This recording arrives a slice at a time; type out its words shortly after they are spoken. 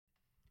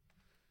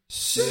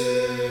Serious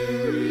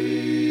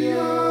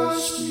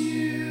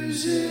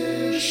Musicians.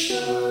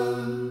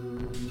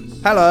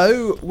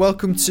 Hello,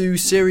 welcome to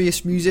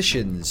Serious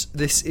Musicians.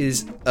 This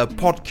is a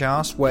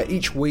podcast where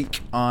each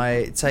week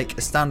I take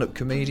a stand-up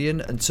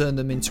comedian and turn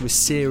them into a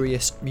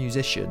serious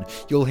musician.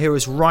 You'll hear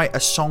us write a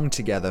song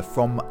together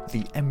from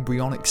the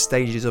embryonic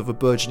stages of a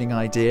burgeoning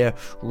idea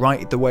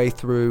right the way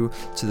through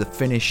to the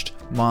finished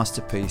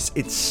masterpiece.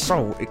 It's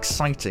so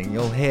exciting.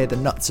 You'll hear the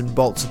nuts and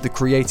bolts of the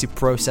creative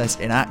process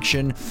in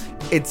action.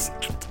 It's,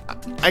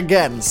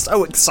 again,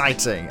 so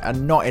exciting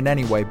and not in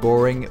any way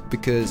boring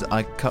because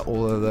I cut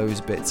all of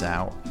those bits out.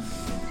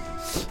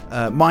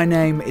 My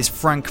name is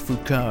Frank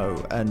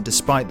Foucault, and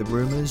despite the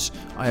rumours,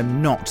 I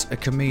am not a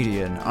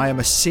comedian. I am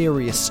a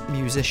serious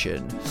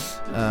musician.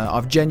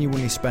 I've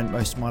genuinely spent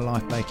most of my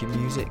life making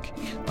music.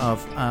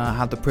 I've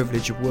had the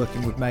privilege of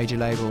working with major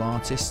label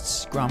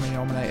artists,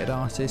 Grammy-nominated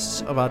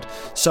artists. I've had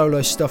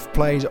solo stuff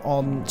played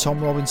on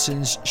Tom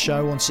Robinson's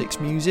show on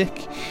Six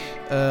Music.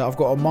 I've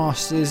got a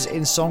Masters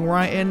in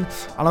Songwriting,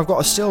 and I've got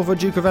a Silver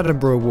Duke of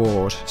Edinburgh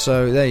Award.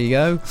 So there you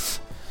go.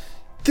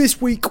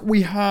 This week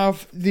we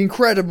have the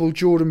incredible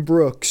Jordan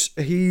Brookes.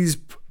 He's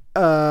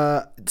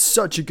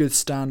such a good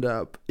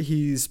stand-up.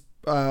 He's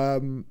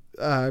won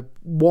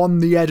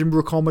the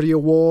Edinburgh Comedy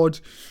Award.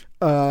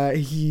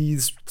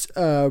 He's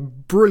a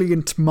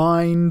brilliant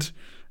mind,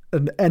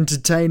 an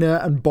entertainer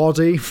and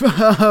body.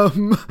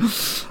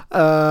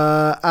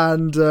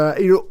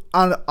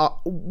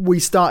 We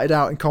started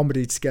out in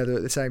comedy together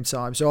at the same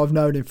time, so I've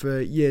known him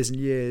for years and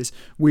years.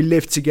 We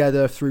lived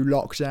together through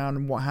lockdown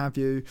and what have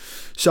you.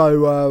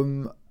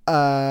 So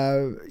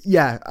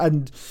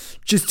and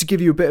just to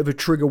give you a bit of a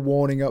trigger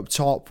warning up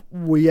top,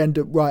 we end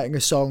up writing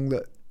a song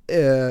that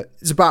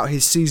is about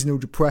his seasonal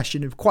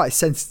depression, of quite a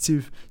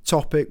sensitive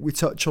topic. We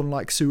touch on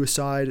like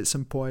suicide at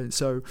some point,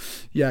 so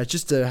yeah,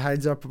 just a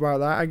heads up about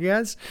that, I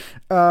guess.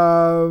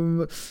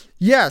 So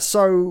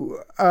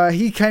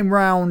he came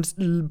round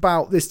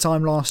about this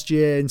time last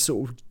year in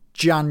sort of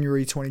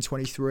January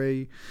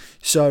 2023.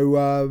 So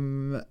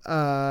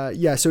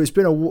it's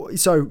been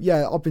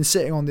I've been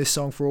sitting on this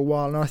song for a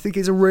while, and I think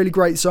it's a really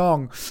great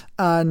song,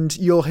 and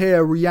you'll hear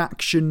a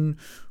reaction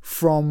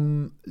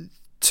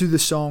to the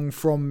song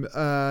from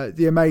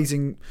the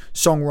amazing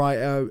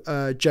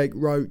songwriter Jake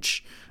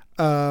Roach,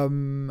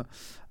 and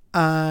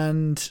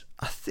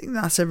I think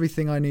that's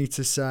everything I need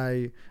to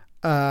say.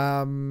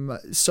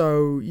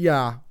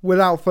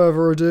 Without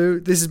further ado,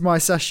 this is my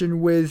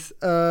session with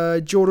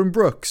Jordan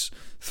Brookes.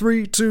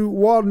 3, 2,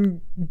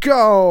 1,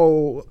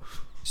 go!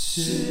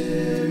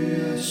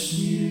 Serious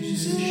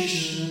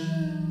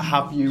musician.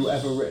 Have you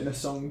ever written a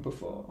song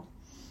before?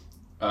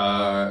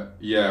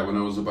 Yeah, when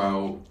I was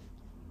about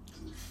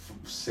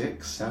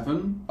 6,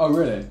 7. Oh,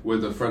 really?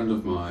 With a friend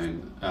of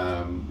mine,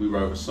 we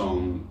wrote a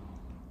song.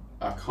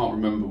 I can't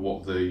remember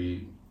what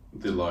I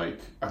can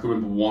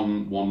remember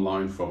one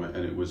line from it,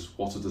 and it was,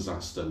 "What a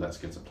disaster, let's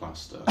get a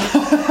plaster."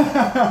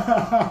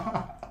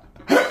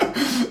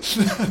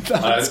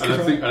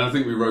 I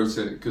think we wrote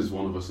it because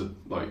one of us had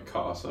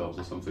cut ourselves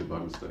or something by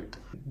mistake.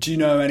 Do you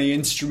know any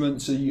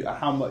instruments, or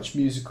how much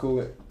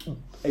musical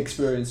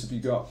experience have you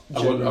got?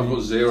 I've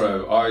got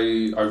zero.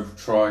 I've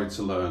tried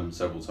to learn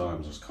several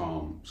times. I just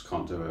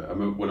can't do it. I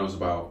remember when I was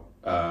about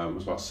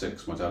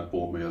 6, my dad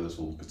bought me a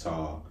little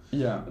guitar.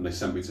 Yeah. And they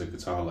sent me to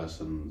guitar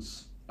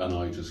lessons, and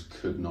I just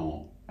could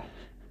not.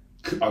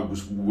 I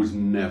was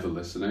never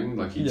listening.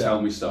 He'd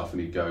tell me stuff,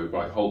 and he'd go,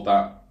 "Right, hold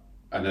that,"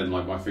 and then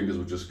my fingers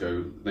would just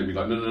go. They'd be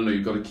like, "No,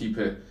 you've got to keep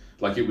it."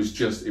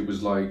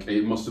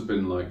 It must have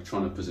been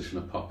trying to position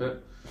a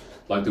puppet.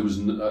 I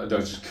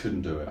just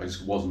couldn't do it. I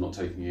just was not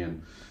taking it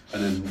in.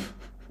 And then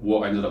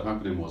what ended up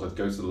happening was I'd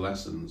go to the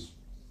lessons,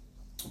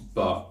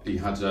 but he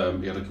had a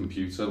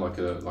computer, it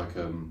was like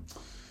an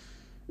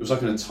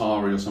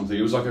Atari or something.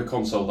 It was like a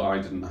console that I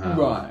didn't have.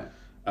 Right.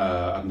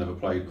 I'd never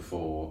played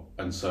before,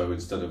 and so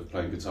instead of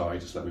playing guitar, he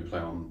just let me play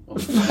on the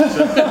computer.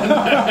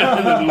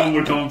 And then Mum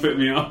would come and pick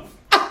me up.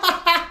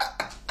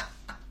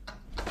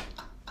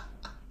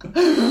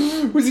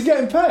 Was he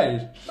getting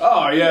paid?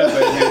 Oh yeah,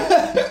 baby.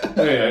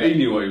 Yeah, he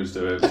knew what he was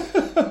doing.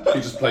 He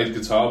just played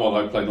guitar while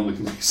I played on the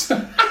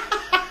computer.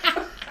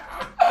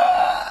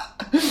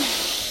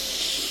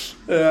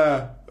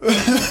 Yeah,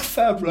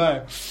 fair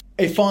play.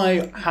 If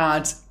I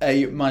had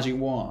a magic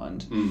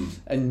wand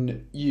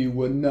and you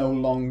were no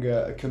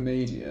longer a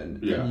comedian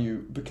and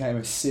you became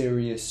a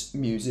serious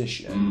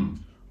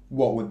musician,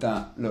 what would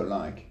that look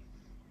like?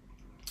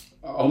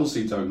 I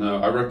honestly don't know.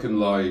 I reckon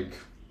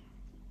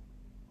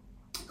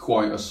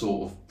quite a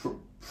sort of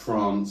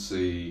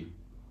prancy,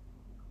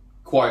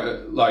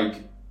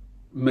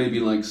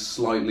 maybe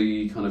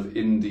slightly kind of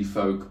indie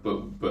folk,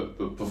 but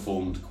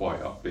performed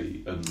quite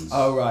upbeat and.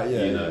 Oh right,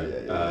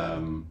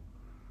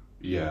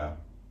 yeah.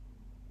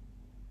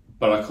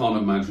 But I can't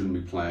imagine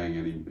me playing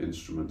any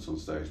instruments on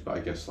stage. But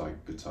I guess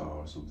guitar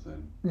or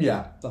something.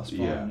 Yeah, that's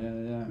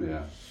fine.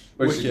 Yeah.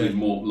 Basically, wicked.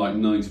 More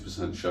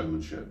 90%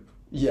 showmanship.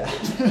 Yeah.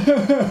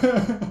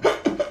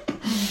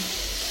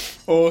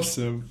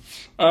 Awesome.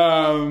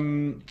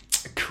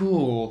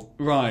 Cool.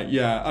 Right.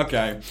 Yeah.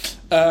 Okay.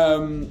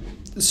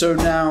 So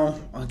now,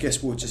 I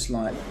guess we'll just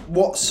like,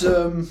 what's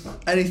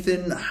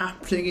anything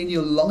happening in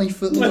your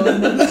life at the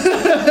moment?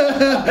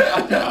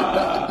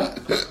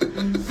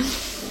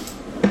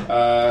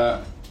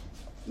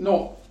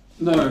 Not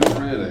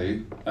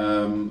really.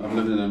 I'm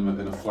living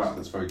in a flat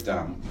that's very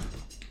damp.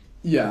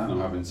 Yeah. And I'm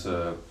having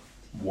to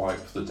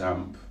wipe the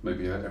damp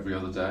maybe every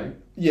other day.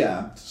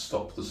 Yeah. To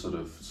stop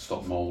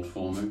mould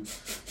forming.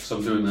 So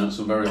I'm doing that.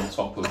 So I'm very on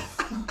top of.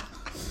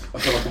 I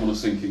feel like I'm on a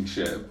sinking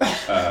ship.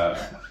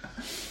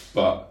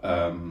 But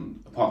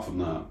apart from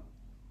that,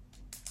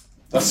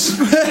 that's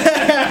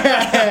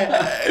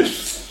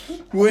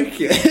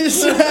wicked.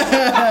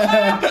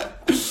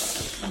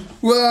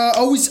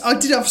 Well, I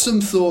did have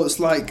some thoughts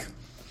like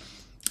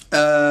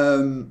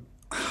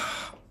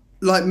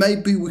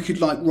maybe we could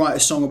like write a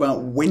song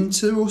about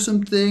winter or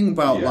something,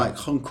 about like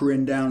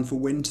hunkering down for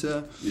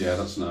winter. Yeah,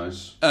 that's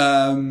nice.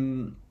 Yeah,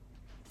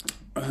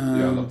 I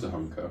love to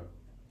hunker.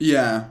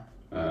 Yeah.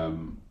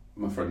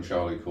 My friend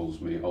Charlie calls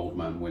me Old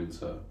Man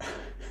Winter,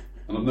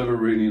 and I've never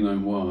really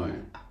known why.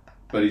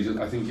 But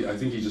I think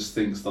he just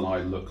thinks that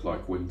I look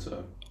like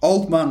winter.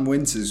 Old Man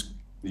Winter's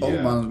a good.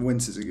 Old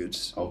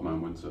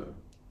Man Winter.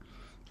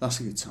 That's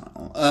a good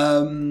title.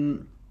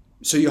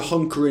 So you're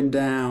hunkering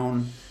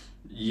down.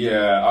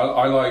 Yeah,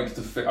 I like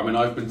the. I mean,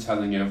 I've been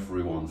telling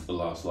everyone for the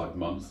last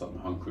month that I'm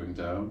hunkering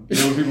down. You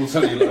know, when people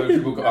tell you,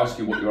 people ask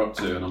you what you're up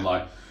to, and I'm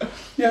like,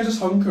 yeah, just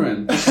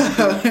hunkering.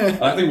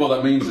 And I think what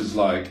that means is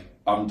like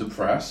I'm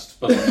depressed,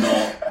 but I'm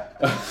not.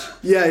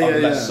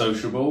 I'm less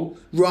sociable.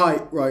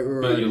 Right.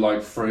 But you're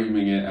like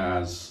framing it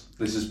as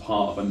this is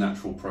part of a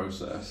natural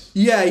process.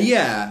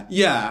 Yeah.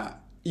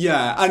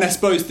 And I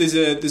suppose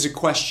there's a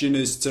question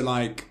as to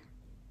like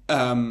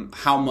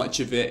how much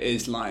of it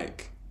is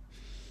like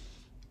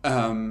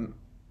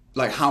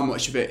how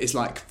much of it is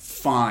like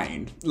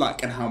fine,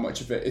 like, and how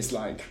much of it is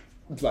like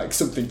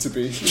something to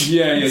be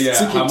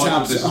how much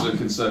of this is a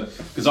concern?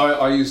 Because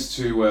I used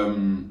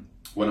to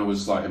when I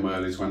was like in my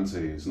early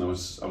 20s, and I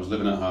was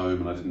living at home,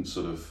 and I didn't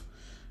sort of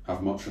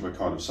have much of a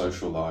kind of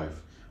social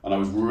life, and I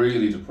was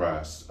really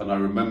depressed. And I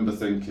remember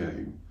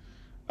thinking,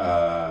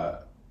 I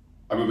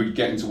remember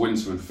getting to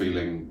winter and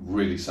feeling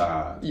really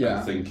sad,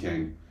 and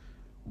thinking,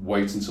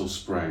 wait until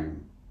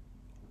spring.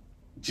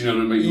 Do you know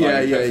what I mean?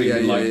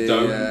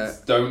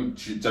 Don't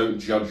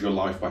judge your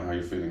life by how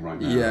you're feeling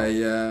right now.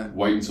 Yeah.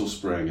 Wait until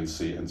spring and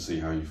see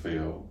how you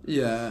feel.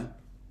 Yeah.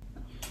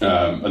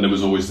 And there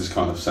was always this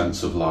kind of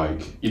sense of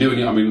like,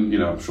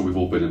 I'm sure we've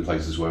all been in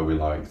places where we're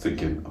like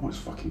thinking, I might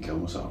just fucking kill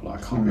myself.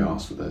 Like, I can't be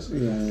arsed with this.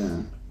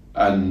 Yeah.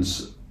 And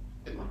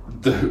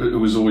it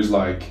was always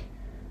like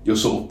you're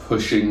sort of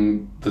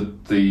pushing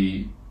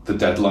the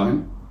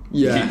deadline.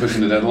 Yeah. You keep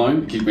pushing the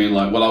deadline. You keep being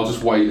like, well, I'll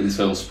just wait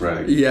until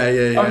spring. Yeah.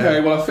 Okay,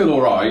 well, I feel all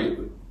right.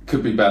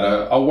 Could be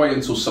better. I'll wait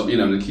until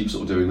and they keep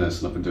sort of doing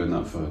this, and I've been doing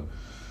that for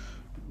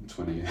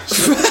 20 years.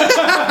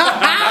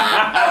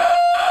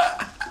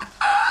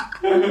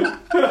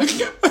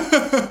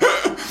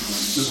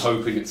 Just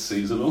hoping it's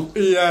seasonal.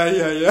 Yeah.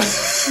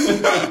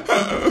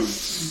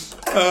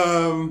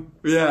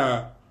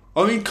 Yeah.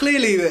 I mean,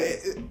 clearly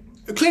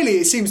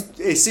it seems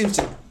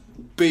to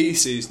be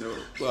seasonal.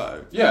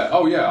 Like. Yeah.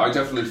 Oh, yeah. I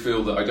definitely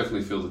feel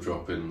the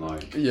drop in.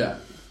 Like. Yeah.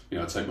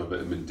 I take my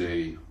vitamin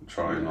D,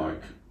 try and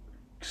like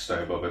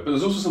stay above it. But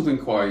there's also something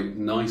quite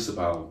nice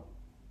about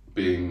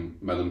being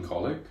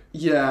melancholic.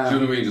 Yeah. Do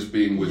you know what I mean? Just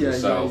being with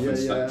yourself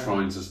instead of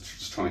trying to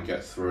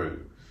get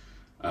through.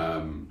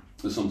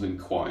 There's something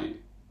quite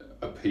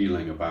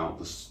appealing about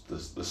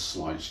the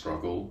slight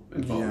struggle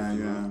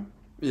involved.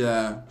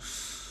 Yeah.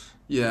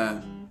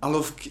 I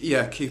love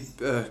keep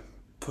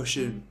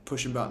pushing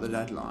back the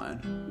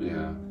deadline.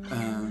 Yeah.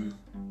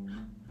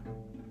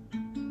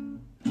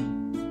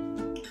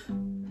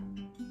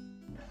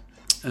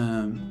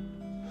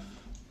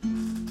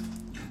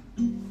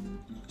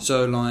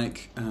 So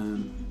like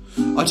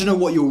I don't know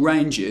what your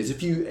range is.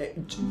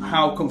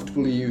 How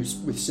comfortable are you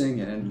with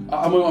singing?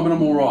 I'm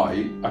all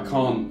right.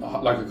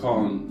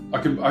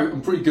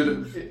 I'm pretty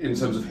good in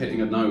terms of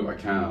hitting a note. I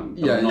can.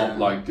 But I'm not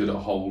like good at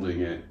holding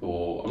it,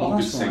 or I'm not a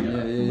good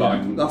singer. But I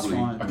can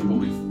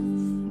probably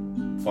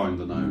find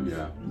the note.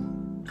 Yeah.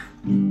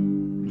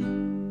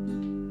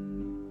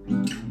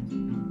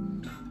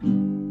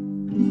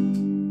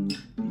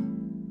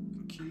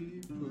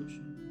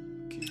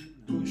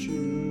 Keep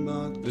pushing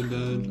back the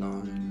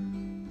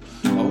deadline.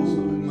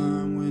 Old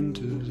man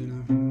winters in a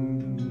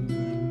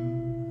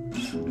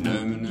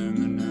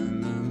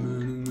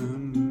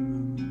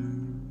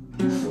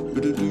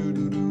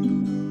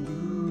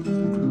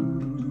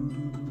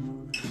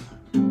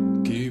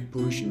keep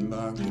pushing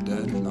back the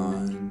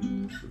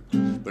deadline,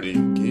 but he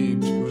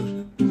keeps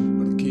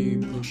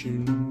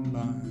pushing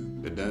back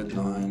the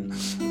deadline.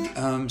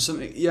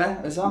 Something,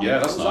 yeah, is that? Yeah,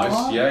 that's nice.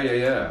 That right?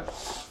 Yeah.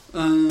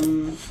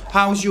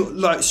 How's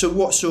your so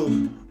what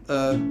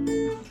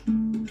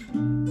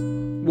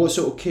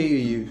sort of key are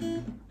you?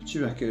 Do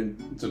you reckon?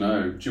 I don't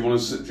know. Do you want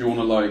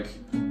to like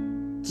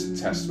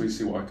test me,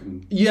 see what I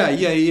can? Yeah.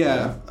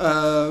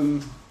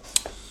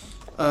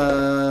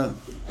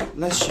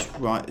 Let's just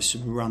write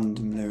some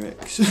random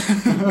lyrics.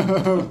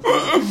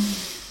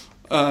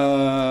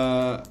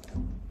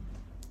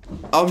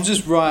 I'm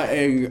just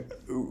writing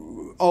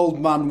Old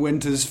Man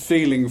Winter's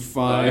feeling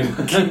fine,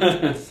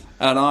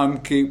 and I'm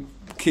keep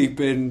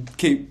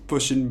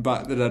pushing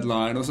back the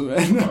deadline or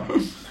something.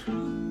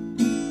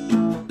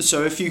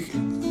 So if you,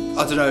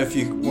 I don't know if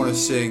you want to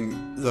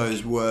sing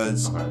those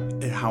words,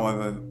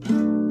 however.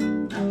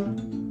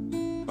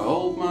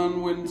 Old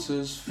Man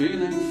Winter's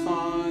feeling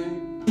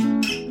fine,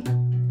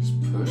 he's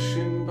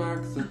pushing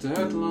back the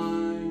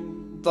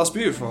deadline. That's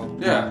beautiful.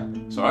 Yeah,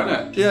 it's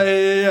alright,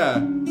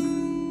 Yeah.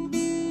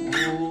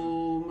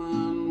 Old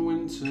Man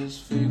Winter's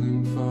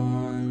feeling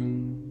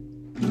fine,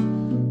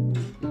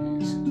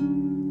 he's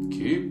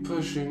keep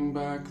pushing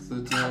back the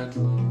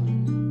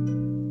deadline.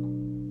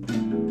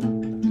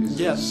 Is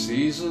it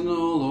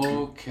seasonal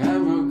or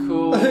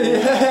chemical?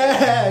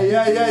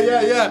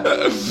 Yeah.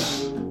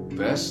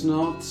 Best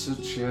not to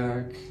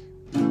check.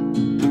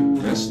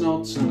 Best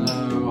not to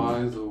know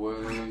either way.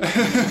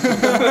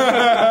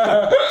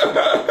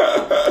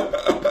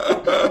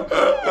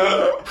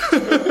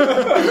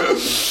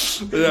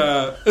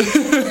 Yeah.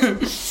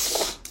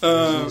 Is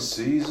it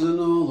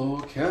seasonal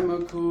or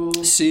chemical?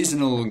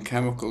 Seasonal and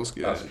chemicals,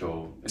 good. That's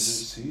cool. Is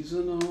it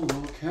seasonal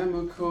or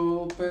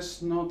chemical?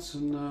 Best not to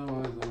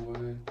know either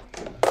way.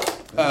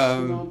 Best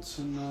not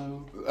to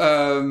know.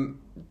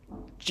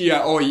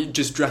 Yeah, or you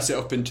just dress it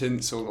up in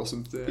tinsel or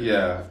something.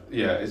 Yeah.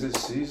 Is it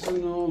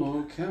seasonal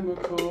or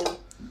chemical?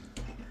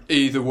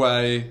 Either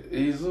way,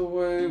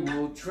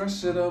 we'll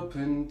dress it up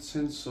in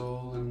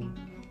tinsel and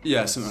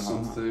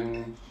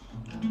something.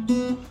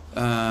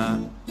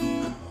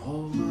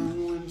 Old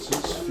Man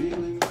Winter's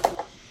feeling.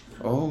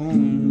 Old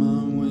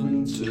Man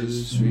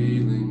Winter's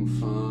feeling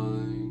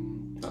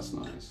fine. That's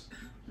nice.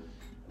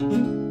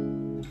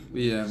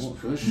 Yeah. It's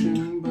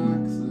pushing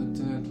back the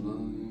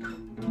deadline.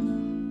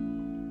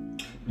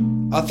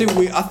 I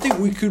think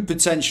we could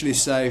potentially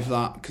save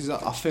that because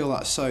I feel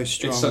that's so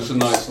strong. It's such a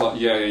nice, like,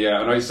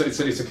 yeah. And it's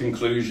a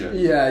conclusion. To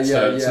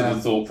the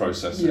thought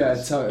process. Yeah,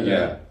 totally.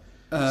 Yeah.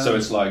 So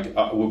it's like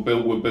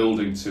we're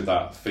building to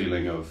that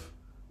feeling of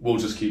we'll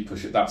just keep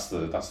pushing. That's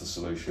the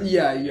solution.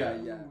 Yeah.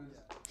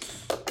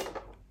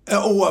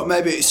 Or what?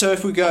 Maybe so.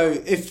 If we go,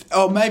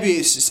 maybe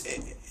is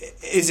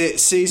it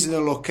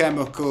seasonal or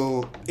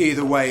chemical?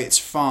 Either way, it's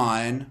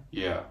fine.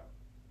 Yeah.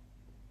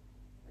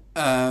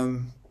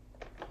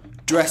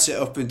 Dress it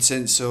up in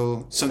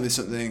tinsel,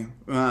 something.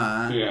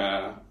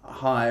 Yeah.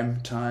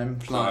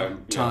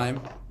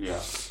 Time. Yeah.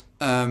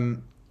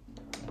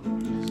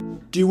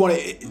 Do you want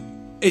it?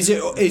 Is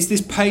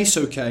this pace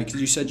okay?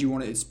 Because you said you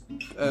want it.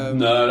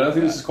 No, I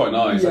think this is quite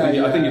nice. I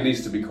think it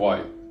needs to be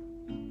quite.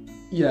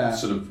 Yeah.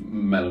 Sort of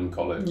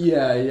melancholic.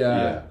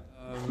 Yeah.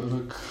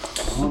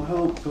 Can't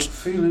help but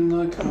feeling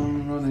like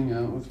I'm running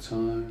out of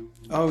time.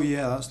 Oh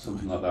yeah, that's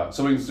something like that.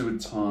 Something to do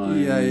with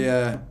time.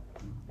 Yeah.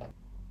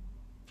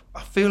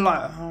 I feel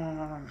like.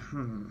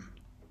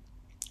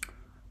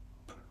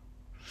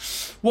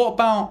 What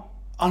about?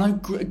 I know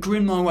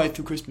Grin My Way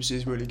Through Christmas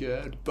is really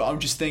good, but I'm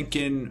just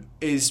thinking,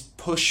 is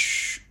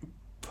push.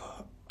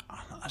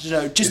 I don't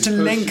know, just to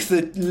link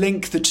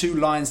the two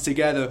lines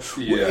together.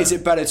 Yeah. Is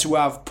it better to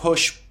have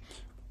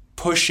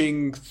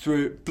pushing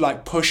through,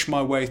 like push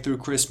my way through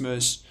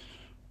Christmas,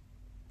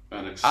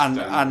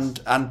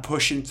 and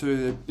pushing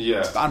through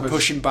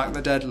pushing back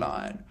the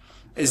deadline?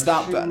 Is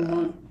that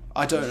better?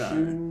 I don't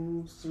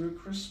know. Through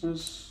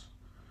Christmas.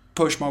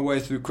 Push my way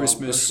through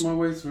Christmas. Push my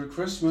way through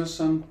Christmas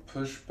and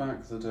push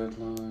back the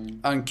deadline.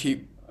 And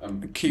keep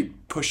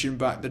pushing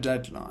back the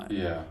deadline.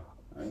 Yeah.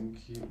 And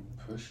keep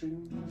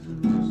pushing.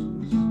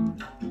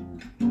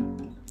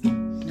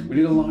 We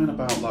need a line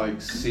about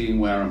like seeing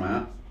where I'm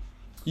at.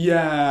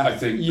 Yeah. I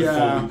think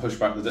before we push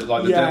back the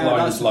deadline. The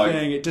deadline is like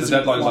the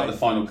deadline is like the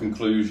final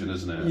conclusion,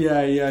 isn't it?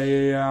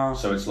 Yeah.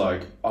 So it's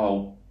like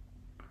I'll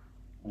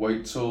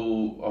wait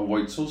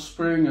till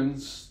spring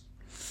and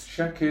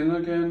check in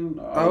again.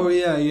 I'll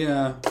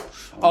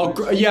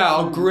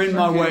grin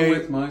my way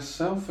with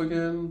myself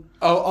again.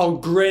 I'll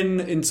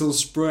grin until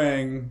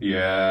spring.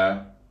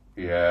 Yeah.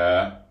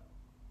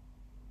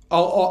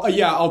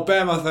 I'll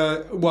bare my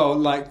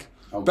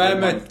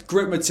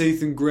grit my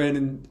teeth and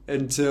grin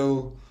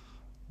until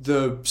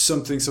the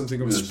something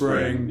of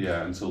spring.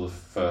 Yeah, until the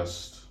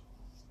first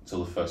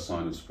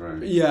sign of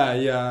spring.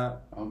 Yeah.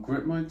 I'll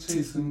grit my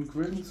teeth and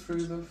grin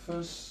through the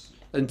first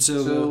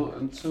until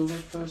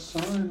the first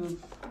sign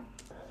of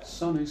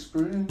sunny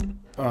spring.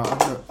 I'm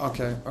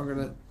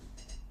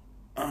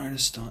gonna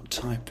start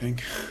typing.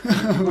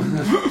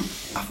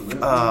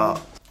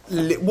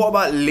 What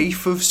about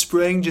leaf of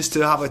spring? Just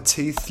to have a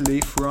teeth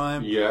leaf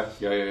rhyme. Yeah,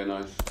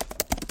 nice.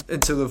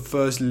 Until the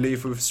first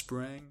leaf of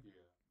spring.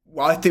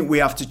 Well, I think we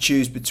have to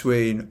choose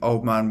between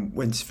Old Man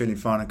Winter's feeling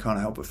fine and Can't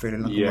Help But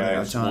Feeling Like I'm Running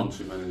Out of Time. Yeah, it's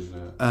one too many, isn't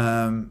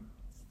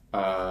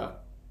it?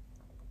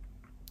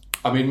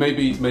 I mean,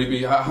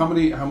 maybe. How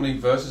many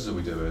verses are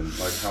we doing?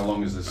 Like, how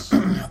long is this?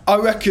 I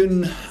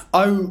reckon.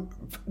 I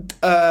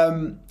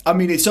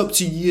mean, it's up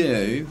to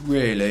you,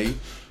 really.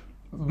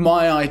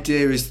 my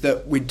idea is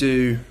that we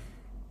do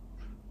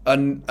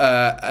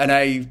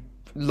another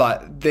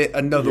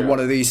one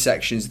of these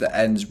sections that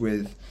ends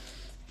with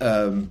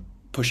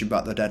pushing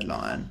back the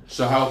deadline.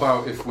 So how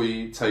about if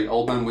we take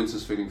Old Man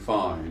Winter's Feeling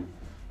Fine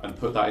and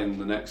put that in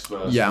the next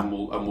verse, and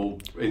we'll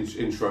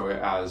intro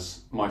it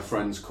as My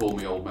Friends Call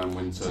Me Old Man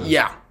Winter.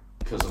 Yeah.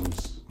 Because I'm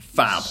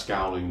fab.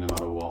 Scowling no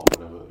matter what,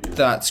 whatever. You know.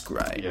 That's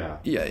great. Yeah.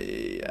 Yeah.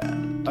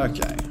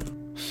 Okay.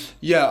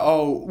 Yeah,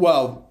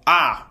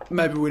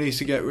 maybe we need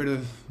to get rid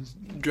of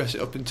dress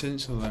it up in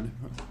tinsel then.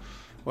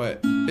 Wait,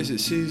 is it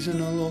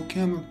seasonal or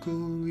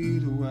chemical?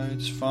 Either way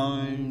it's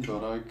fine.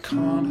 But I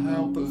Can't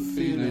help but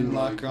feeling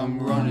like I'm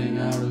running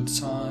out of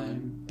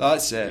time.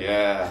 That's it.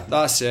 Yeah.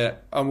 That's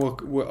it. And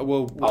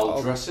we'll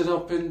I'll dress it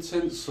up in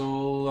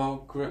tinsel,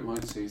 I'll grit my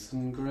teeth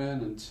and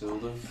grin until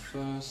the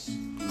first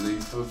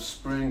leaf of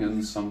spring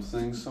and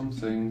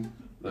something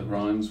that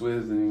rhymes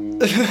with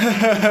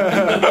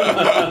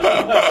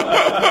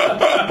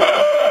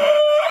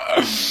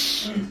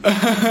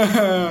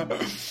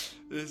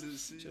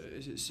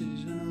Is it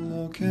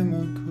seasonal or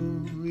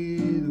chemical?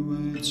 Either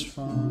way it's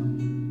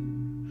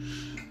fine.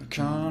 I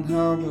can't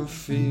help but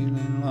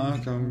feeling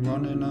like I'm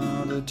running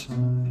out of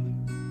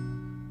time.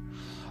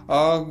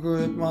 I'll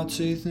grit my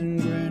teeth and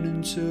grin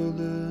until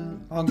the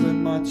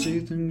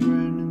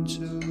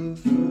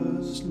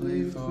first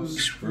leaf of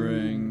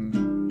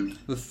spring.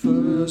 The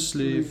first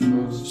leaf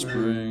of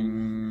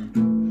spring.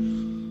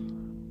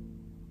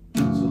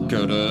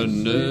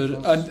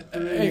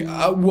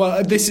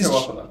 Well, this is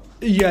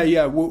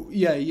yeah. Well,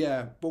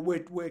 yeah. But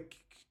we're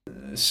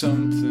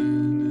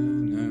something.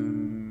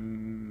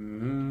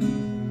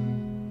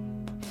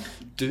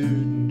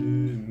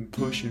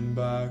 Pushing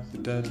back the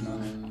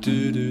deadline.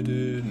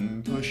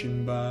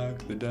 Pushing back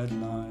the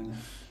deadline.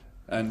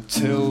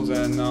 Until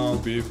then, I'll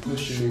be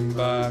pushing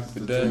back the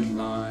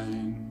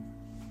deadline.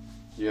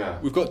 Yeah.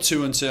 We've got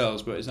 2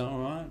 untils, but is that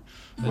alright?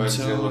 Well,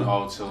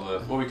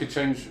 we could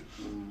change.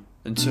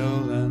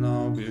 Until then,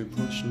 I'll be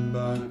pushing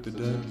back the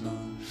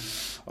deadline.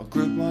 I'll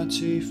grit my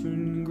teeth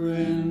and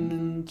grin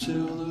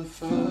until the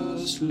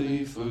first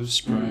leaf of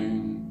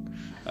spring.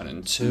 And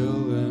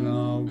until then,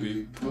 I'll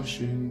be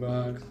pushing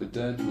back the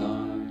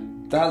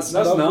deadline. That's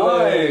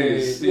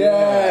nice.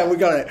 Yeah, we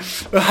got it.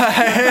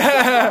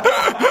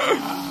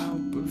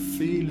 But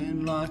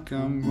feeling like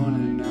I'm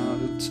running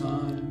out of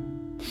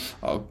time.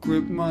 I'll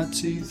grit my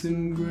teeth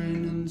and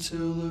grin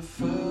until the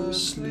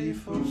first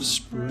leaf of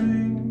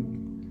spring.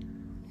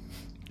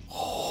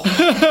 And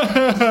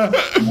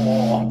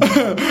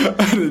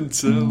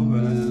until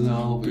then,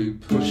 I'll be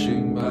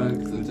pushing back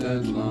the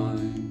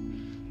deadline.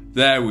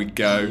 There we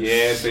go.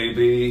 Yeah,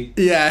 baby.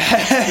 Yeah.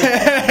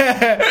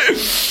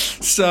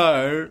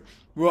 So,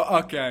 well,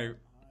 okay.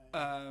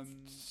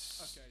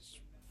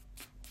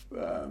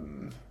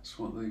 That's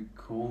what they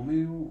call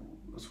me.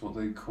 That's what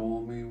they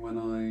call me when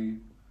I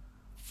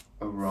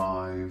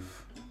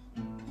arrive.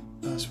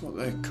 That's what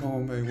they call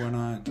me when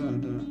I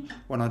don't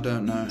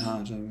know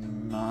how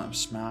to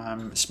smile. I don't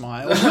know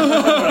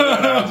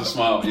how to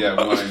smile. Yeah,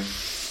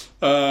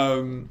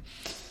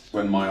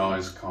 when my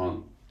eyes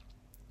can't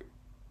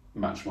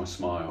match my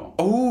smile.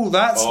 Oh,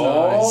 that's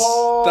nice.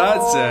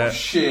 That's it.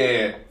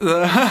 Shit.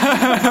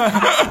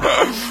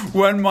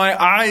 When my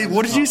eyes,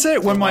 what did you say?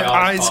 When my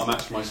eyes don't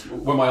match my smile.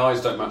 When my eyes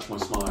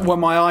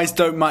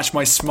don't match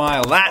my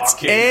smile. That's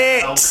Fucking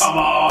it. hell, come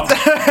on.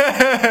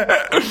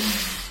 I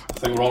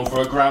think we're on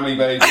for a Grammy,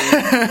 baby.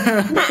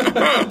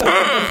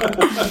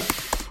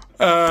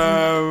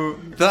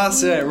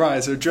 That's it,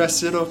 right? So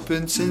dress it up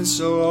in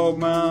tinsel, Old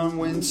Man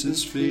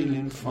Winter's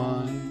feeling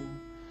fine.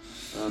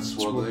 That's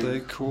what they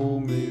call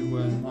me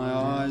when my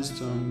eyes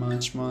don't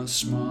match my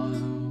smile. We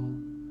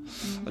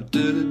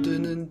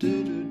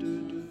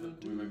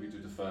maybe do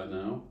defer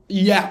now.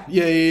 Yeah.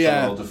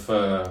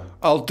 So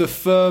I'll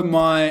defer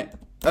my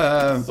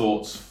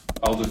thoughts.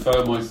 I'll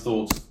defer my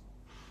thoughts.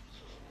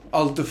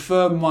 I'll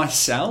defer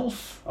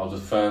myself. I'll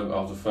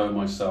defer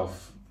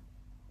myself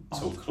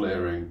till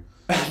clearing.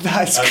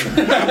 That's great.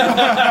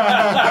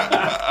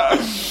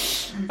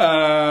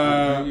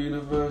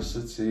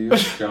 University of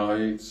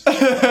Shite.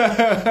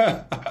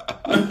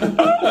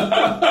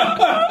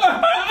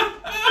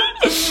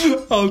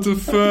 I'll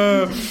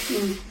defer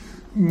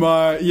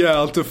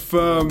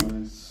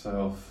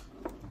myself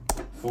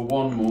for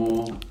one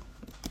more.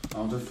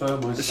 I'll defer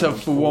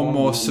myself for one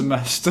more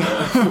semester.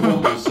 For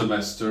one more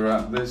semester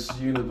at this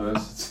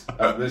university,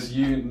 at this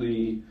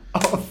uni,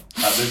 at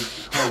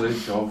this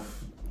college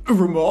of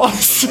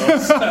remorse. At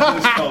this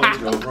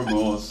college of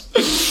remorse.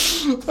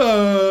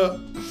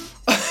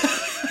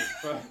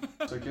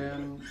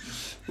 Again.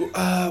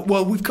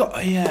 Well, we've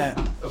got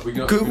Have we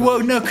got?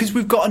 because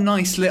we've got a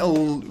nice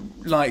little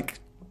like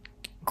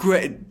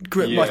grit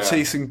my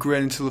teeth and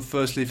grin until the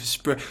first leaf of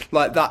spring,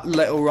 like that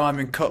little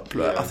rhyming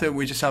couplet. I think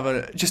we just have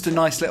a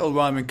nice little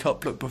rhyming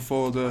couplet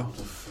before the.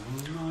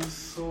 My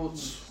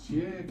thoughts,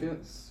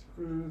 get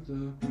through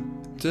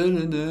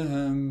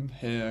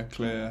Here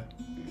clear.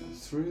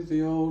 Through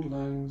the old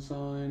lang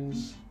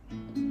synes.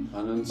 And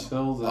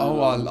until then,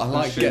 I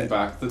like pushing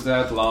back the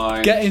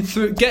deadline. Getting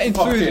through. Getting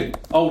through the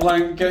Old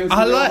Lang Synes.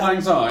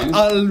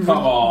 Come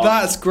on.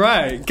 That's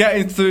great.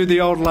 Getting through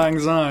the Old Lang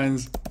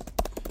Synes.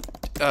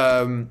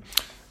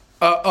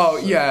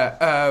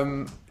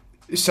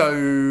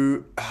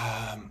 So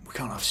we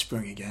can't have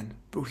spring again,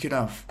 but we could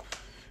have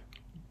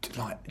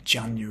like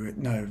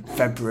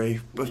February,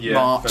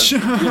 March.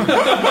 Something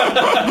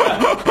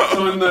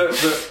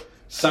that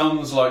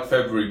sounds like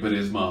February but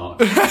is March.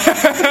 It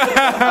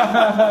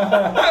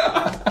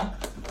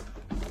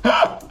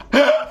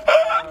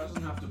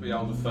doesn't have to be.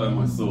 I'll defer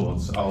my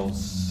thoughts. I'll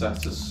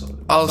set aside.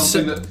 I'll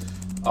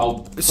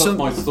put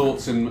my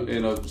thoughts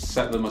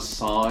set them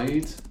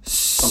aside.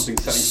 Setting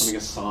something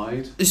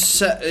aside.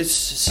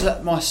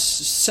 Set my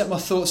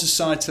thoughts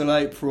aside till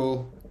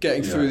April.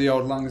 Getting through the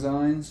Old Lang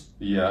Synes.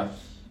 Yeah.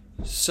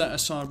 Set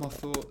aside my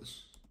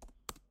thoughts.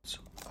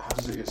 How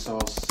does it get so?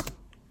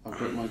 I'll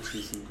grit my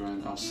teeth and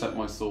grin. I'll set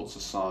my thoughts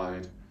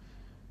aside.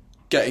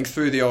 Getting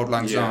through the Old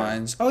Lang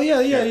Synes. Oh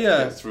yeah.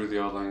 Get through the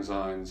Old Lang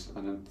Synes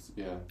and then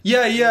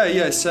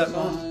Set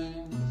my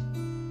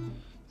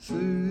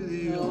through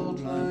the Old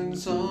Lang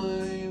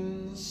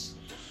Synes,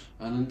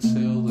 and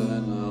until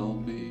then I'll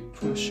be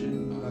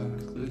pushing back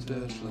the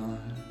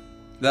deadline.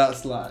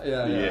 That's like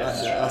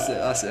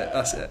That's it.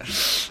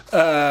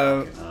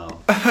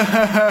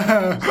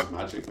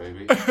 Magic,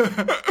 baby.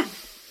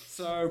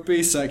 So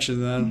B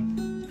section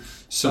then.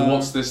 So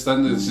what's this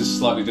then? This is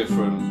slightly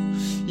different.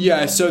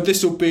 Yeah. So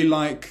this will be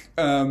like.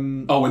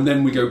 And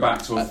then we go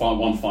back to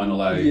one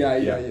final A.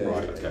 Yeah.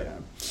 Right. Okay.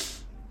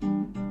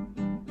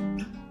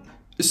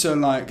 So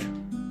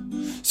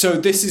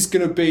this is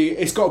gonna be.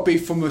 It's got to be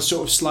from a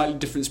sort of slightly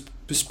different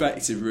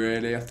perspective,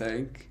 really. I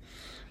think.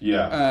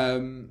 Yeah.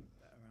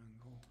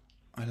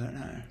 I don't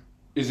know.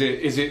 Is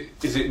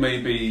it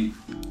maybe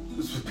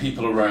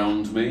people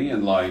around me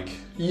and like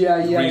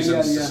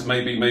reasons? Yeah.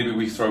 Maybe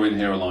we throw in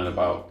here a line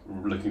about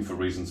looking for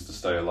reasons to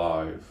stay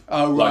alive.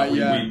 Oh right,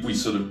 we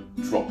sort of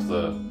drop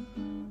the.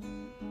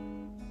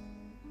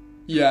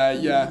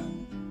 Yeah.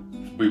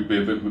 We'd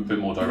be a bit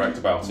more direct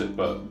about it,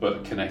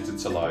 but connected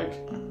to like,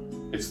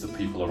 it's the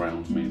people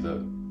around me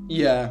that.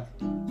 Yeah.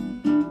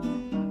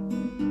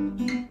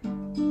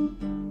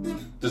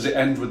 Does it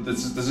end with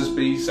this? Does this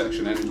B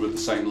section end with the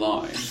same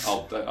line?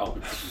 I'll be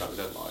pushing back the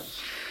deadline.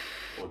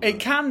 It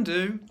can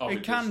do. Oh,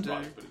 it can do.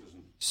 Right, but it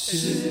doesn't.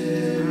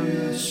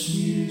 Serious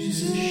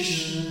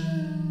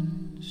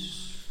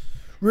musicians.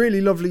 Really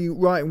lovely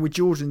writing with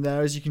Jordan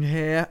there, as you can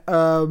hear.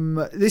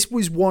 This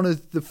was one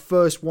of the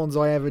first ones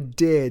I ever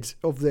did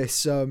of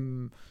this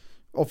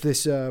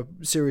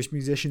Serious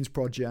Musicians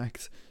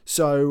project.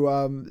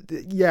 So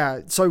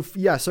so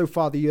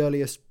far the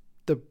earliest.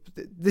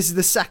 This is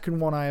the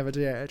second one I ever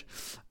did.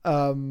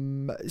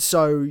 And I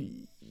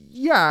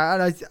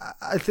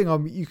think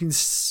you can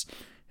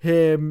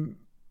hear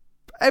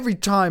every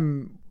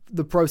time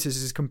the process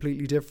is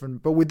completely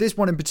different. But with this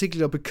one in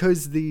particular,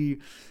 because the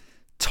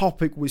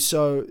topic was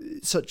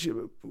such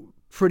a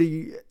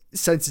pretty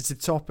sensitive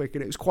topic,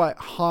 and it was quite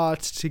hard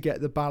to get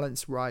the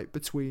balance right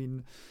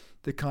between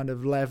the kind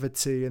of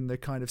levity and the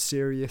kind of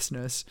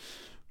seriousness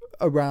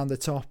around the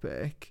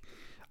topic.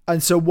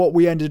 And so what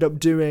we ended up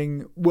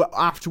doing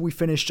after we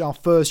finished our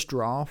first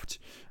draft,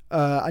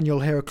 and you'll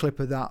hear a clip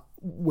of that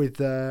with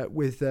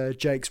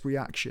Jake's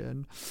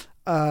reaction.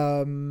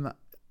 So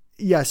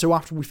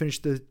after we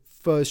finished the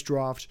first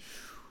draft,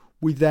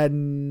 we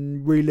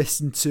then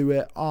re-listened to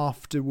it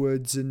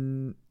afterwards,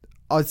 and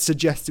I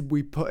suggested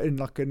we put in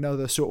like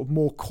another sort of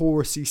more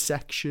chorusy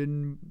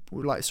section,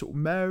 like sort of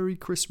Merry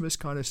Christmas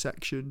kind of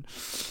section,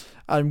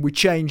 and we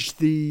changed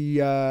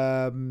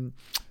the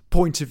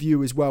point of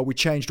view as well. We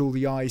changed all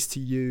the I's to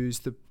use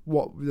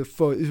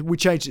we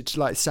changed it to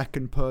like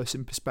second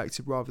person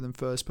perspective rather than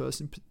first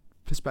person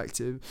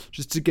perspective,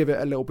 just to give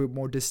it a little bit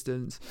more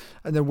distance.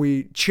 And then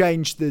we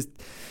changed the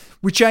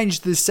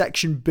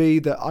section B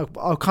that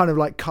I'll kind of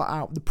like cut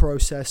out the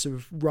process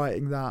of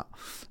writing that,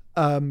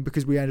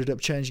 because we ended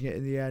up changing it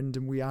in the end,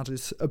 and we added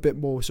a bit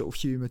more sort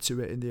of humour to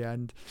it in the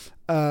end.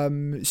 I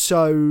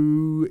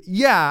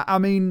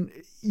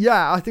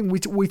think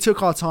we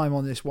took our time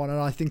on this one, and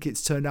I think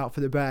it's turned out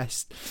for the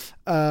best.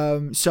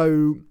 I'll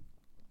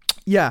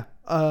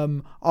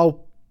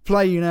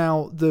play you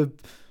now the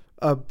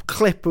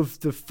clip of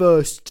the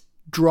first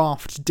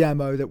draft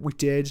demo that we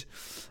did,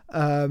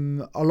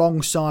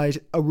 alongside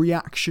a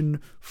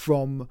reaction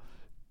from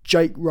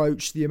Jake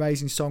Roach, the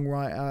amazing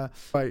songwriter.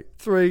 Right,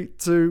 3,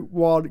 2,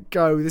 1,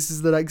 go. This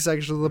is the next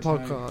section of the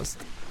podcast.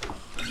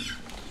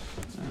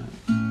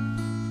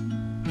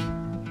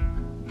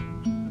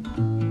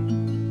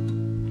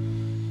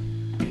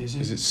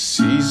 Is it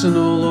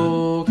seasonal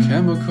or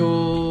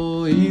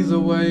chemical? Either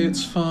way,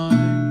 it's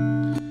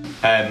fine.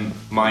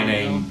 My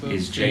name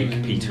is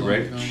Jake Peter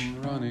Roach.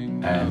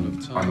 I'm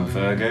a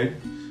Virgo.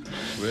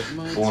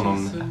 Born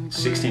on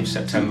 16th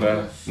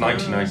September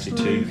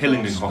 1992,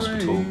 Hillingdon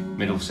Hospital,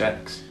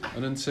 Middlesex.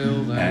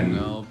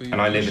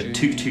 And I live at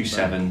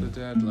 227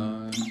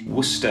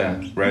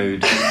 Worcester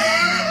Road,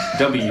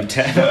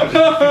 W10.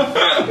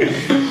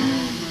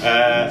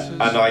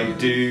 and I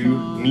do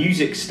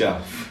music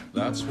stuff.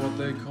 That's what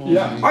they call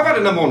Yeah. me. I've had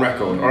a number 1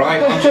 record,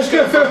 alright? I'm just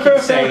going to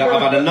fucking say that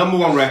I've had a number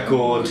 1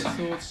 record,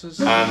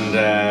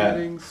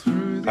 and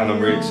I'm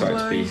really excited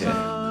to be here,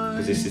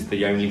 because this is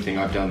the only thing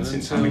I've done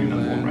since having a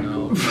number 1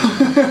 record.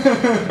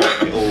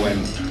 It all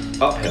went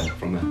uphill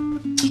from there.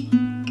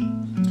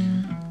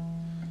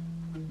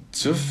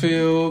 To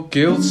feel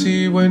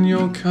guilty when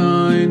you're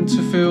kind,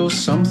 to feel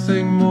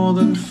something more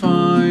than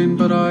fine,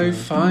 but I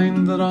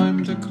find that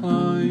I'm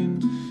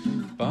declined,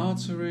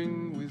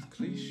 bartering with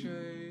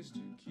cliches to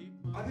keep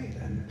my...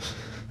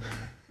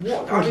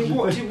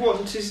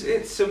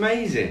 It's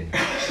amazing.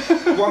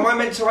 What am I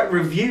meant to like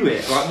review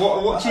it? Like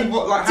what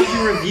how do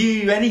you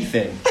review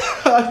anything?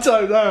 I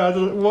don't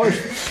know. What?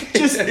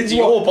 Just It's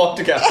your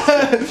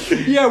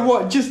podcast. yeah.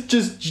 What?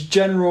 Just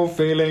general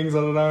feelings.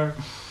 I don't know.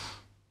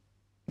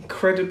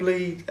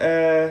 Incredibly.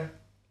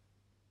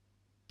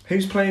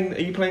 Who's playing? Are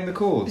you playing the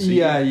chords?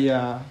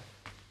 Yeah.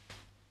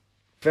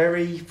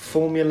 Very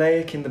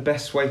formulaic in the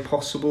best way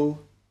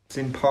possible. It's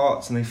in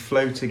parts and they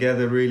flow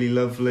together really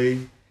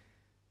lovely.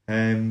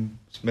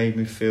 It's made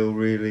me feel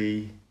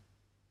really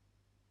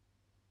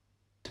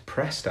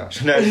depressed.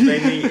 Actually, no, it's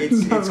made me.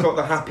 It's got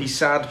the happy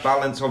sad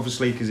balance,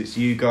 obviously, because it's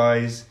you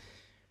guys.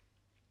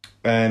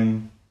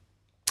 I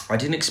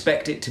didn't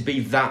expect it to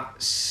be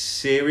that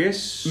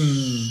serious.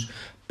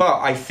 But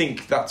I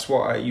think that's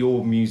what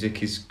your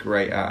music is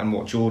great at, and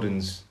what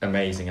Jordan's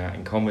amazing at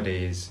in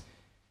comedy is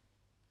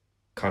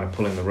kind of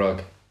pulling the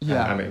rug.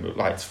 Yeah. I mean,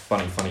 like, it's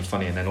funny,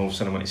 and then all of a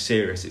sudden when it's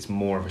serious, it's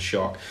more of a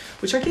shock.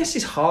 Which I guess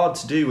is hard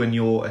to do when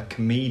you're a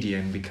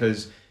comedian,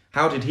 because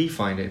how did he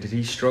find it? Did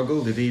he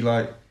struggle? Did he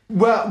like...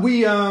 Well,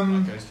 we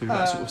goes through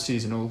that sort of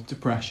seasonal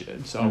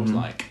depression, so I was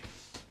like,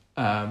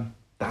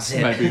 that's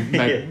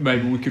it.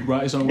 maybe we could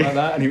write a song about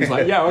that, and he was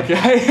like, yeah,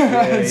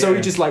 okay. And so he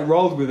just like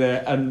rolled with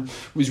it and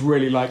was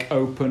really like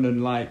open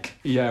and like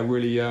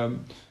really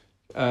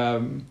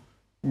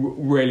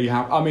really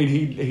happy. I mean,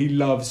 he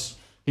loves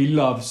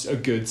a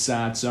good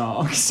sad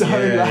song, so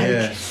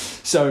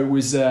so it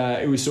was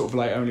sort of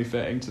like only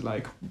fitting to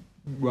like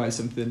write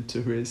something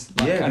to his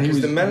like, and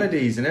because the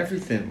melodies and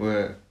everything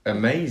were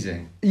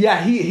amazing.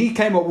 Yeah, he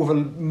came up with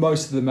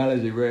most of the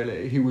melody.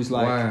 Really, he was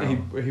like wow.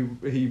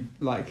 he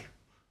like.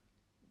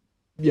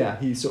 Yeah,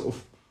 he sort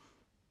of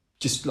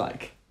just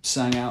like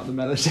sang out the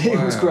melody.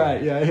 Wow. It was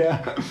great.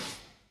 Yeah.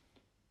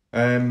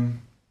 I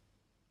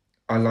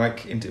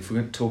like, if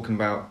we're talking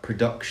about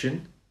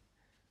production,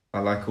 I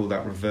like all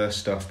that reverse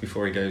stuff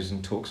before he goes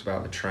and talks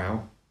about the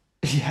trout.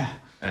 Yeah.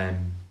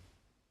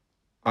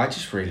 I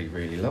just really,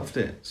 really loved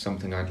it.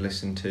 Something I'd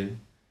listen to.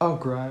 Oh,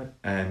 great.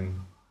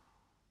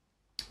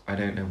 I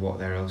don't know what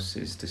there else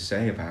is to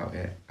say about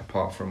it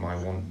apart from I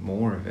want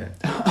more of it.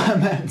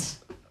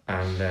 Immense.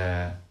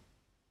 And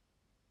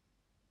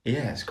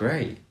yeah, it's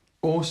great.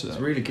 Awesome. It's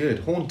really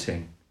good.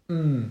 Haunting.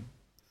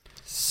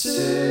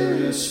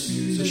 Serious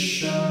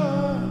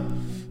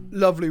musician.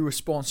 Lovely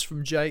response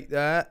from Jake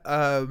there.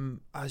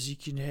 As you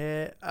can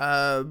hear.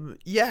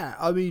 Yeah,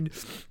 I mean,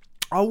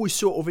 I was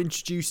sort of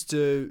introduced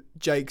to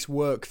Jake's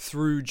work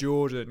through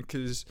Jordan,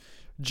 because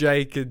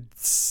Jake had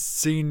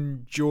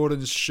seen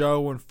Jordan's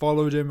show and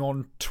followed him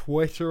on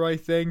Twitter, I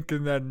think,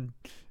 and then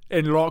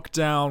in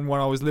lockdown when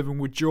I was living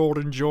with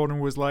Jordan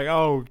was like,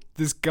 oh,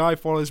 this guy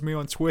follows me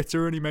on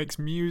Twitter and he makes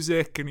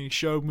music, and he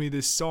showed me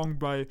this song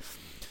by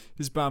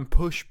his band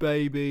Push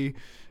Baby,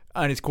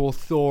 and it's called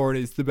Thor, and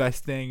it's the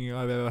best thing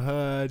I've ever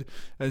heard.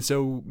 And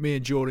so me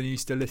and Jordan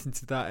used to listen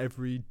to that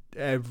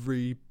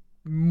every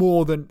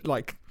more than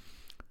like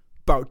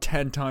about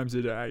 10 times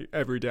a day,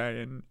 every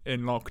day in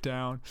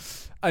lockdown.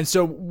 And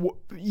so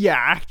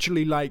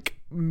actually like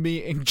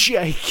meeting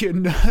Jake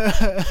and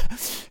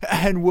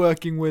and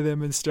working with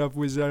him and stuff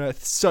was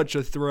such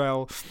a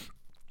thrill.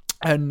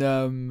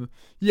 And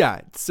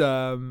it's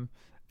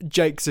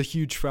Jake's a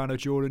huge fan of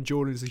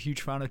Jordan's a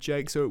huge fan of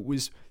Jake, so it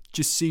was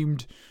just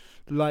seemed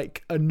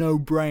like a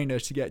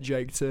no-brainer to get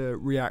Jake to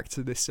react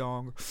to this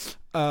song.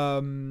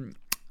 And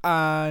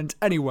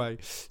anyway,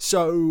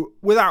 so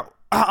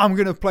I'm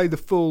going to play the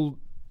full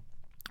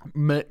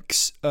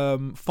mix,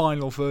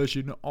 final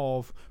version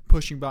of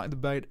Pushing Back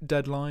the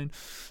Deadline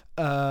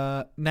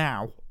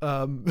now.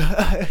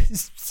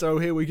 So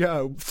here we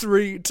go.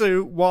 3,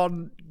 2,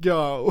 1,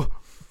 go.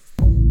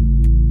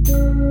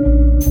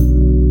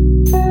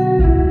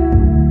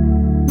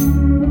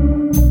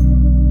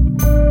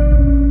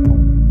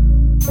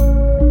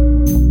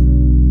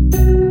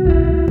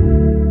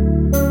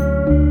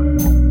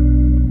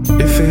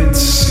 If it's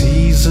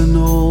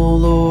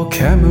seasonal or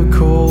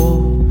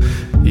chemical,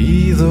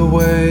 either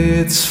way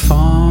it's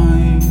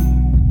fine.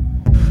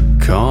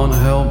 Can't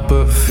help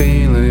but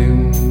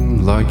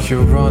feeling like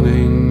you're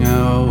running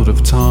out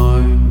of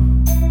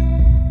time.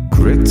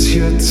 Grit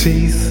your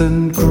teeth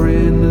and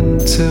grin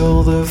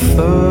until the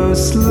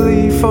first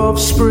leaf of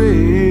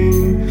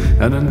spring,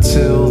 and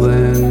until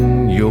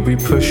then you'll be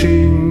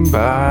pushing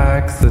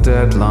back the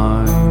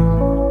deadline.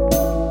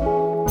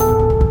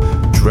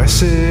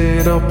 Dress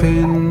it up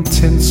in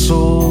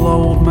tinsel,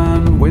 old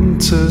man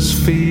winter's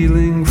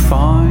feeling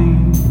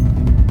fine.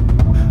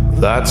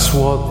 That's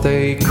what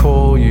they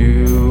call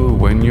you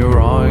when your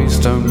eyes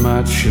don't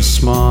match your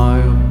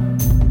smile.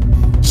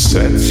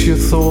 Set your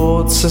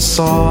thoughts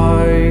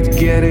aside,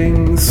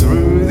 getting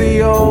through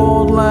the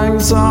old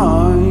lang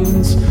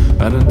synes,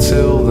 and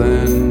until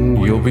then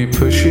you'll be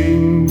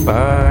pushing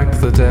back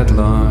the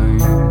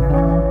deadline.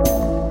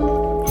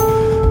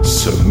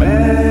 So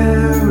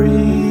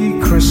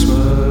Merry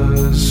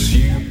Christmas,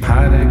 you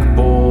panic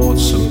bought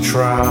some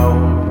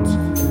trout.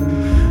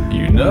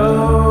 You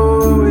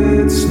know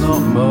it's not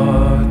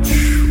much,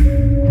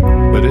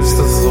 but it's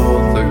the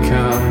thought that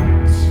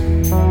counts.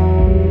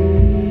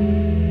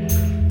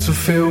 To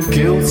feel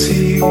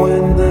guilty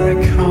when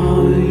they're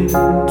kind,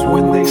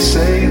 when they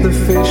say the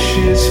fish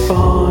is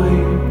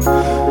fine,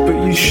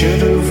 but you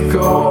should have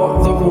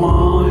got the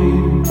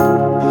wine.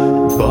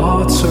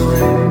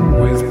 Bartering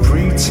with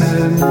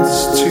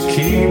pretense to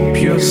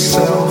keep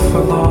yourself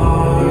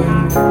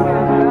alive.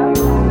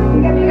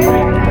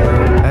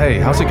 Hey,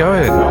 how's it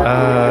going?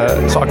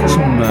 So I got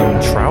some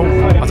trout.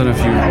 I don't know if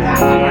you...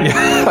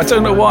 Yeah, I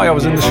don't know why. I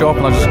was in the shop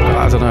and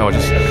I don't know.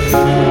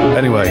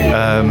 Anyway,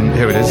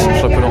 here it is.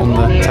 Shall I put it on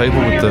the table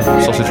with the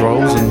sausage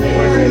rolls? And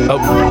oh,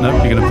 no,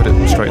 you're going to put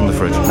it straight in the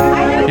fridge.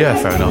 Yeah,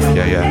 fair enough.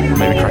 Yeah.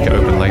 Maybe crack it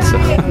open later.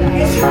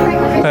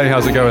 Hey,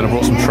 how's it going? I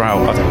brought some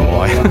trout. I don't know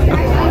why.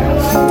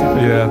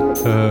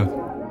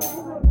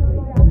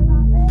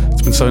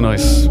 It's been so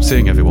nice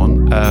seeing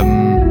everyone.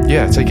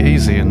 Yeah, take it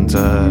easy and...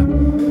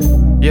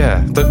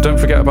 yeah, don't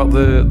forget about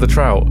the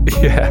trout.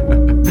 Yeah.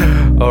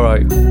 All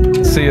right.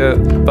 See ya.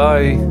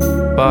 Bye.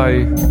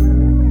 Bye.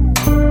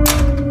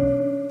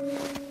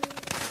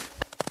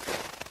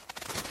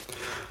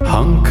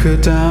 Hunker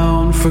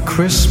down for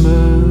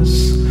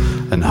Christmas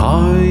and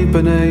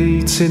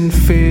hibernate in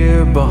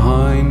fear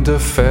behind a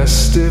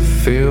festive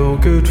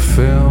feel-good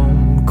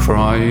film,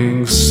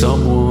 crying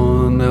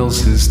someone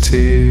else's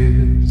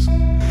tears.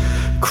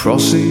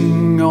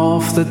 Crossing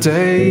off the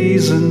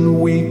days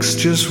and weeks,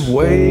 just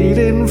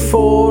waiting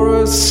for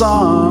a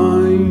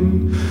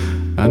sign.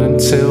 And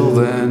until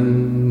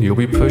then, you'll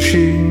be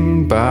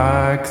pushing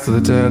back the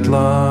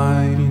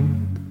deadline.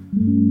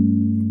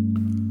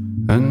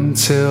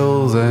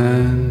 Until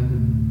then,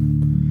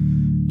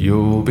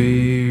 you'll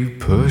be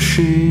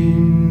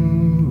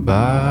pushing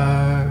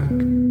back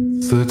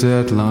the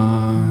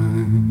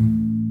deadline.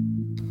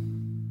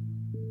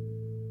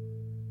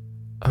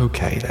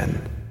 Okay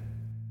then.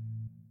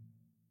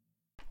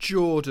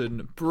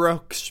 Jordan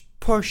Brookes,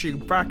 Pushing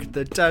Back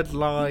the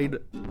Deadline,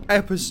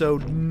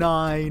 episode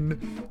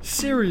 9,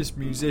 Serious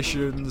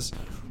Musicians.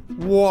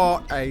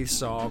 What a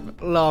song.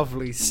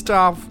 Lovely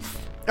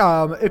stuff.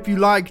 If you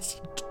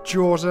liked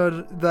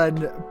Jordan,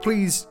 then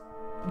please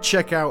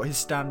check out his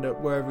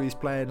stand-up wherever he's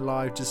playing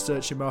live. Just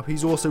search him up.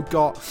 He's also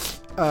got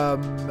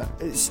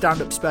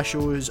stand-up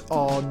specials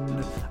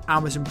on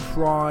Amazon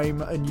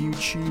Prime and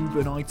YouTube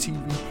and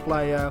ITV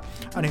Player,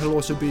 and he'll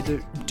also be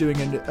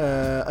doing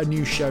a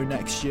new show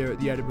next year at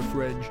the Edinburgh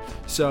Fringe.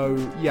 So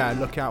yeah,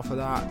 look out for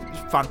that.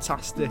 It's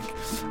fantastic.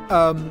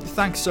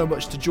 Thanks so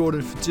much to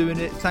Jordan for doing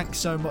it. Thanks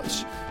so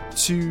much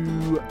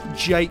to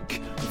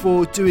Jake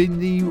for doing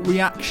the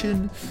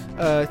reaction.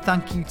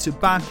 Thank you to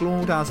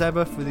Baglord as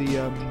ever for the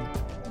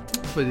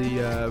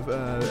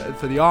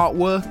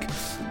artwork,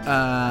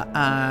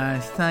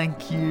 and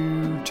thank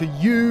you to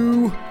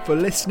you for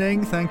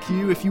listening. Thank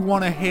you. If you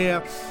want to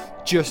hear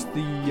just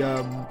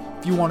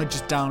if you want to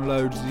just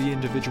download the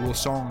individual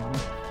song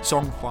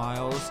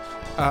files,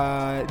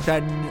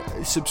 then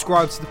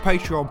subscribe to the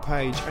Patreon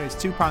page, and it's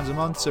 £2 a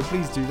month, so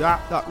please do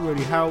that. That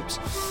really helps.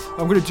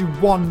 I'm going to do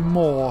one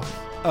more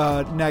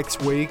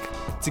next week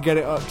to get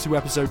it up to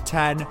episode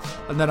 10,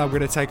 and then I'm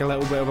going to take a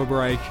little bit of a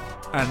break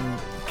and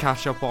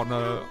catch up on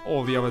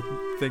all the other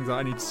things that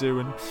I need to do,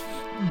 and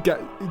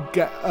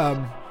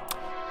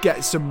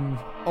get some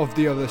of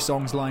the other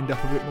songs lined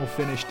up a bit more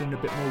finished and a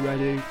bit more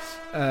ready,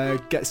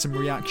 get some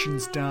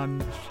reactions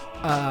done.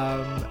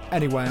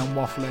 Anyway, I'm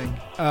waffling.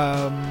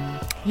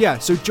 Yeah,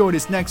 so join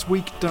us next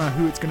week. Don't know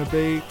who it's going to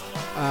be,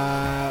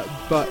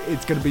 but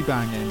it's going to be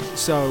banging.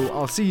 So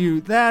I'll see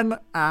you then,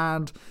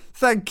 and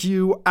thank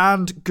you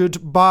and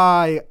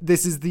goodbye.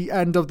 This is the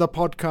end of the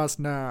podcast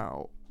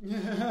now.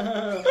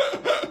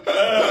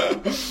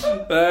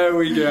 There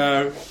we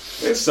go.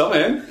 It's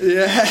something.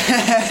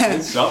 Yeah.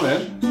 It's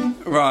something.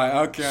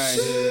 Right, okay.